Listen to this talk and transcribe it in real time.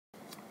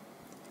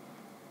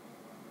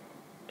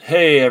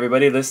Hey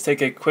everybody, let's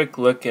take a quick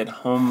look at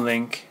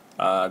HomeLink.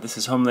 This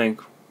is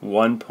HomeLink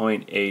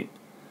 1.8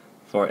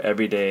 for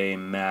Everyday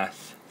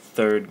Math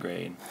 3rd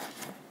grade.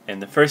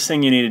 And the first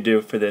thing you need to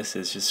do for this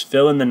is just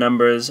fill in the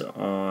numbers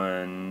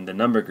on the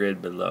number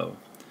grid below.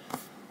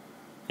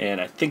 And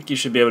I think you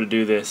should be able to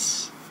do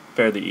this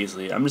fairly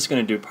easily. I'm just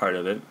going to do part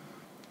of it.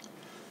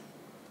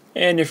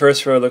 And your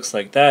first row looks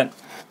like that.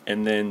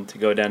 And then to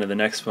go down to the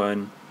next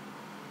one,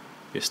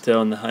 you're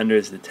still in the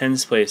hundreds. The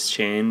tens place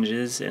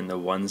changes and the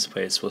ones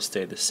place will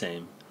stay the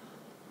same.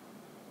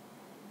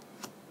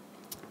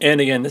 And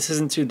again, this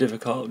isn't too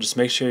difficult. Just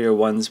make sure your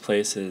ones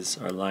places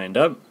are lined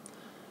up.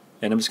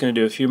 And I'm just going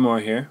to do a few more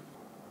here.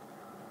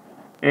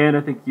 And I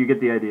think you get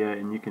the idea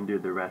and you can do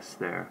the rest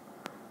there.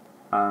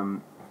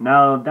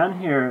 Now down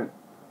here,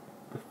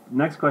 the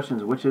next question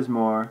is which is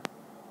more,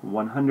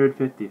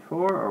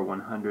 154 or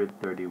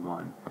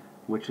 131?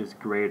 Which is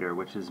greater,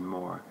 which is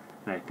more?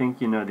 And I think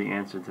you know the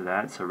answer to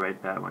that, so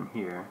write that one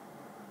here.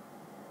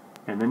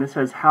 And then it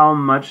says how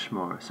much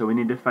more. So we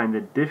need to find the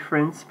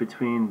difference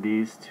between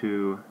these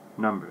two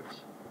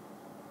numbers.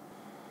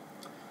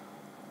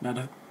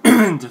 Now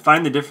to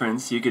find the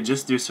difference, you could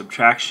just do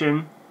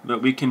subtraction,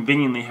 but we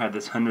conveniently have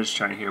this hundreds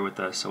chart here with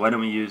us, so why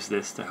don't we use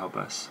this to help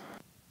us?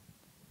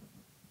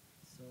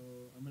 So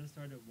I'm going to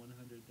start at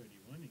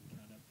 131 and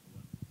count up to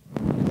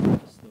 1.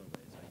 Slow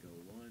ways. I go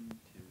 1,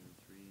 2,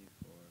 3,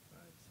 4,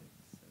 5, 6,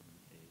 7,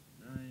 8,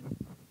 9,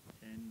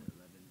 10,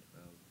 11,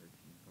 12, 13,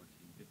 14,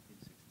 15,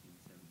 16,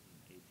 17,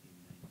 18,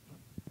 19,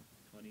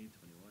 20,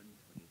 21,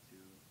 22,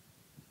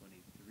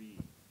 23.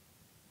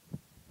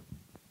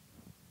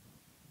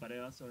 But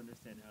I also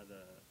understand how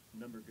the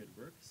number grid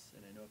works,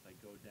 and I know if I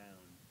go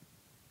down,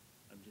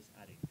 I'm just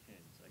adding 10.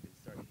 So I can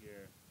start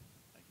here,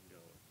 I can go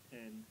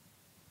 10,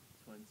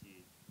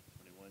 20,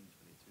 21,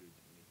 22,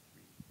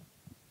 23.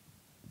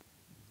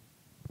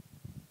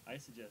 I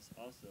suggest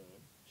also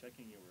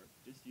checking your work,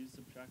 just use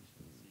subtraction,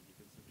 see if you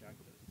can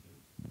subtract those two.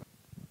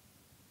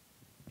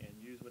 And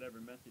use whatever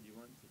method you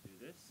want to do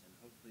this, and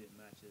hopefully it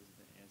matches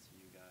the answer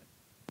you got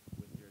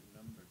with your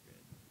number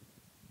grid.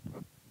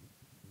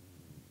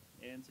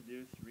 And to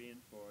do 3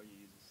 and 4,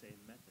 you use the same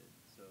method.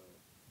 So,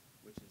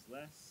 which is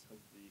less,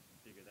 hopefully you can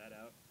figure that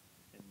out.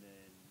 And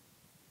then,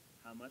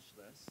 how much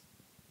less?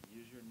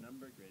 Use your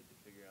number grid to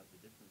figure out the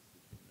difference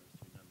between those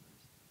two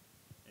numbers.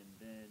 And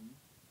then,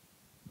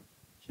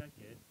 check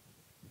it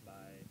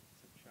by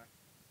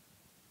subtracting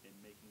and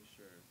making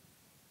sure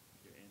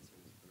your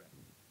answer is correct.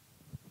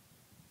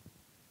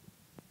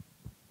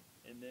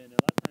 And then, a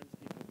lot of times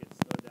people get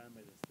slowed down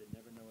by this. They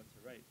never know what to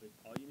write. But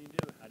all you need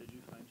to do, how did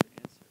you find your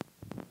answer?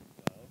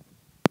 Well,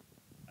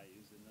 I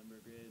use the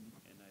number grid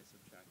and I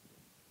subtracted.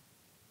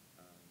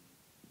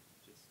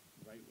 Just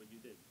write what you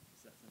did.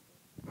 It's that simple.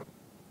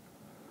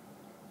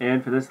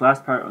 And for this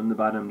last part on the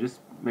bottom,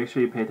 just make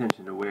sure you pay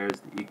attention to where's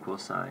the equal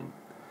sign.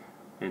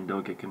 And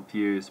don't get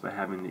confused by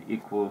having the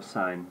equal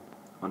sign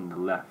on the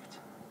left.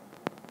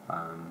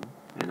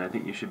 And I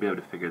think you should be able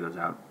to figure those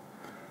out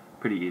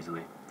pretty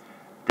easily.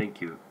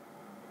 Thank you.